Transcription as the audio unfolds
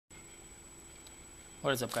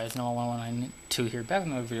What is up, guys? Noah1192 here, back with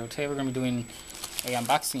another video. Today we're going to be doing a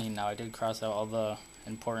unboxing. Now, I did cross out all the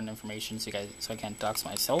important information so I can't dox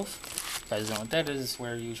myself. If you guys don't know what that is,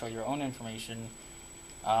 where you show your own information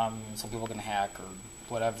so people can hack or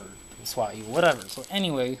whatever, swat you, whatever. So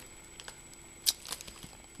anyway,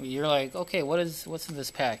 you're like, okay, what's in this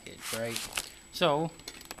package, right? So,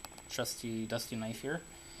 trusty dusty knife here.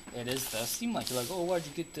 It is the Steam Link. You're like, oh, why'd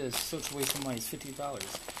you get this? Such a waste of money. It's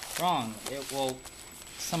 $50. Wrong.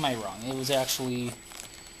 Semi-wrong. It was actually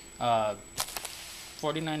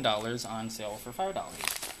 $49 on sale for $5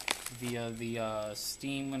 via the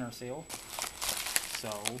Steam Winter Sale.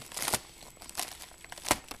 So,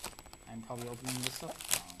 I'm probably opening this up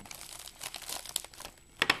wrong.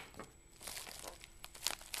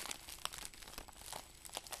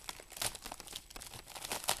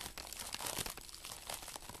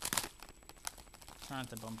 Try not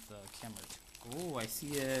to bump the camera. Oh, I see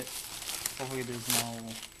it. Hopefully there's no...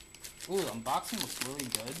 Ooh, the unboxing looks really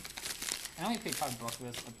good. I only paid $5 for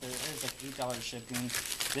this, but there is like $8 shipping.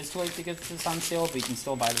 It is too late to get this on sale, but you can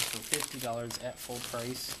still buy this for $50 at full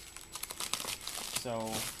price.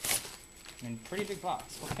 So, I mean, pretty big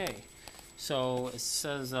box. Okay. So, it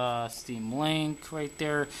says Steam Link right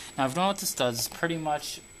there. Now, if you don't know what this does, it's pretty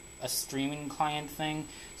much a streaming client thing.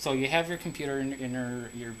 So you have your computer in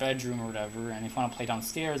your bedroom or whatever, and if you want to play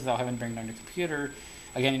downstairs without having to bring down your computer,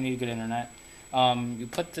 again, you need good internet. You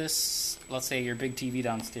put this, let's say your big TV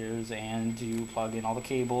downstairs, and you plug in all the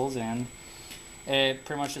cables, and it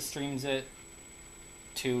pretty much just streams it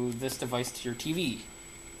to this device to your TV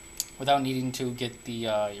without needing to get the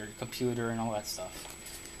your computer and all that stuff.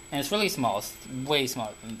 And it's really small. It's way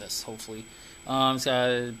smaller than this, hopefully. It's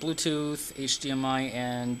got Bluetooth, HDMI,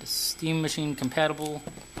 and Steam Machine compatible.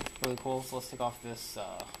 Really cool. So let's take off this.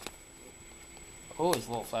 Oh, there's a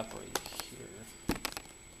little flap right here.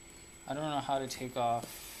 I don't know how to take off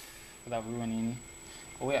without ruining.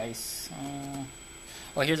 Oh wait, ice.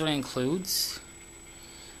 Oh, here's what it includes.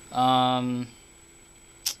 So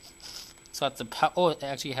at the it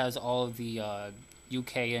actually has all of the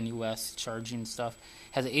UK and US charging stuff.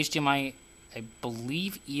 It has a HDMI, I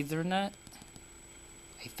believe, Ethernet.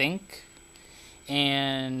 I think,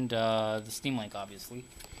 and the Steam Link, obviously.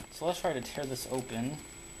 So let's try to tear this open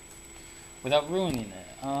without ruining it.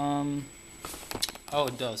 Oh,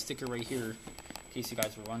 it does. Sticker right here, in case you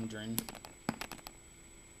guys were wondering.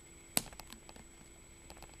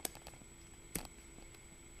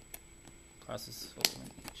 Process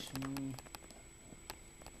elimination.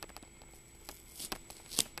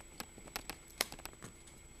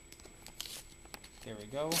 There we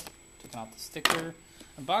go. Taking out the sticker.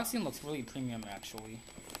 Unboxing looks really premium, actually.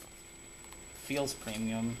 Feels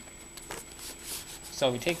premium.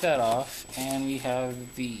 So we take that off, and we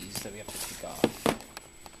have these that we have to take off.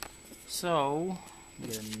 So, we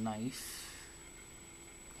get a knife.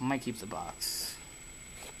 I might keep the box.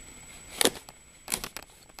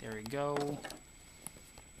 There we go.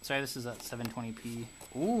 Sorry, this is at 720p.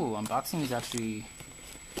 Ooh, unboxing is actually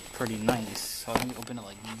pretty nice. So let me open it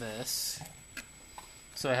like this.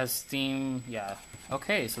 So it has Steam, yeah.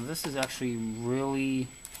 Okay, so this is actually really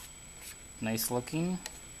nice looking.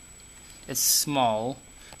 It's small,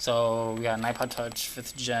 so we got an iPod Touch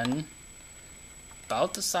 5th Gen.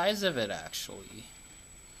 About the size of it, actually.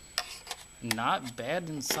 Not bad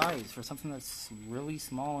in size for something that's really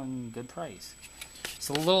small and good price. It's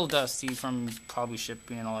a little dusty from probably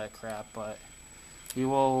shipping and all that crap, but we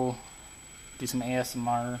will do some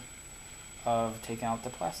ASMR of taking out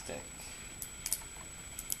the plastic.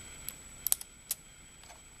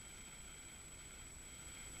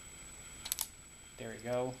 There we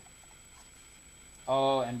go.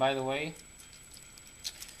 Oh, and by the way,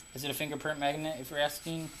 is it a fingerprint magnet, if you're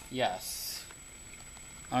asking? Yes.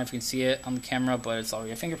 I don't know if you can see it on the camera, but it's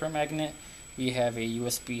already a fingerprint magnet. We have a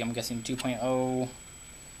USB, I'm guessing 2.0,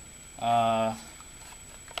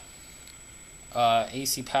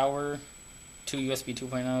 AC power, 2 USB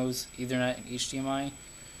 2.0s, Ethernet and HDMI.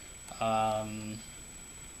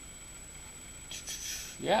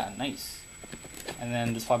 Yeah, nice. And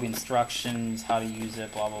then there's probably instructions, how to use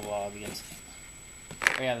it, blah, blah, blah. Oh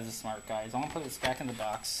yeah, this is smart, guys. I'm going to put this back in the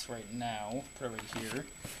box right now. Put it right here.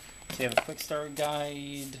 So you have a quick start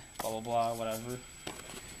guide, blah, blah, blah, whatever.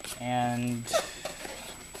 And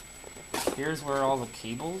here's where all the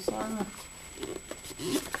cables are.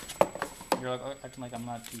 You're like, acting like I'm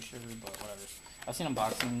not too sure, but whatever. I've seen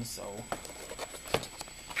unboxings, so...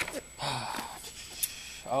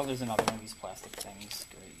 Oh, there's another one of these plastic things.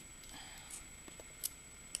 Great.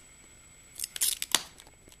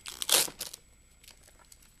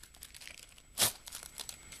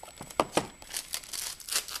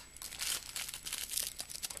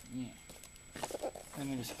 Yeah. Let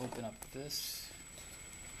me just open up this.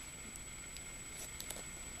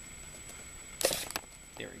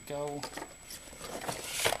 There we go.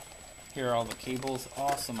 Here are all the cables.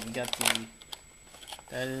 Awesome. We got the...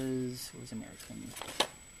 That is... Where's American?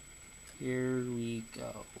 Here we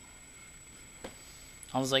go.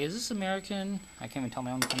 I was like, is this American? I can't even tell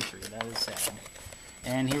my own country. That is sad.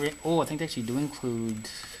 And here... Oh, I think they actually do include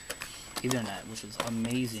Ethernet, which is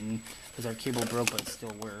amazing. Because our cable broke, but it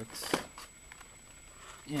still works.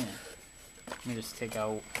 Yeah. Let me just take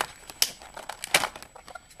out...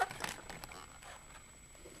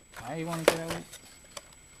 Why do you want to get out?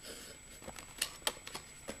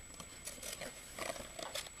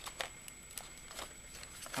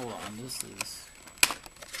 Hold on, this is...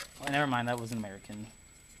 Oh, never mind, that was an American.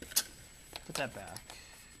 Put that back.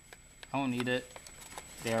 I won't need it.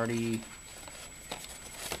 They already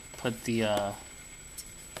put the,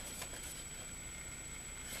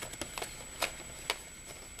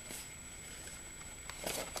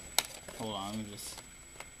 Hold on, let me just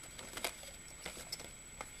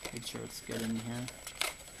make sure it's good in here.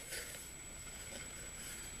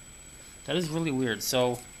 That is really weird.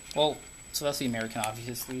 So, well, so that's the American,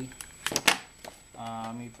 obviously.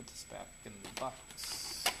 Let me put this back in the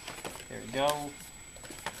box. There we go.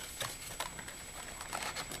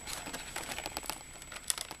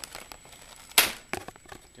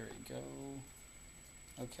 There we go.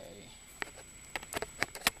 Okay.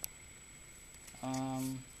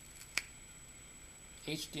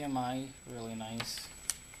 HDMI, really nice.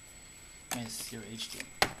 Miss your HDMI.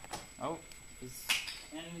 Oh,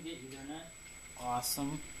 and we get Ethernet.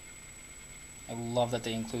 Awesome. I love that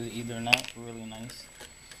they include Ethernet. Really nice.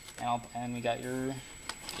 And we got your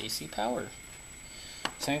AC power.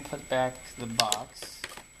 So let me put back the box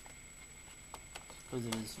because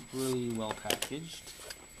it is really well packaged.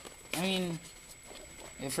 I mean,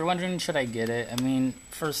 if you're wondering should I get it, I mean,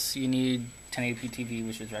 first you need 1080p TV,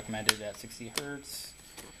 which is recommended at 60 Hz.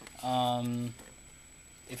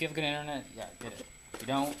 If you have good internet, yeah, get it. If you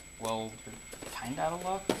don't, well, you're kind of out of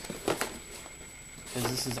luck. Because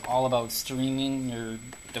this is all about streaming your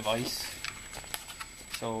device.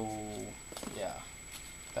 So, yeah,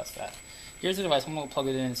 that's that. Here's the device. I'm going to plug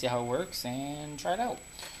it in and see how it works and try it out.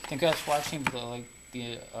 Thank you guys for watching. If you like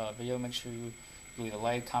the video, make sure you leave a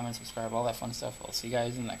like, comment, subscribe, all that fun stuff. I'll see you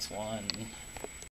guys in the next one.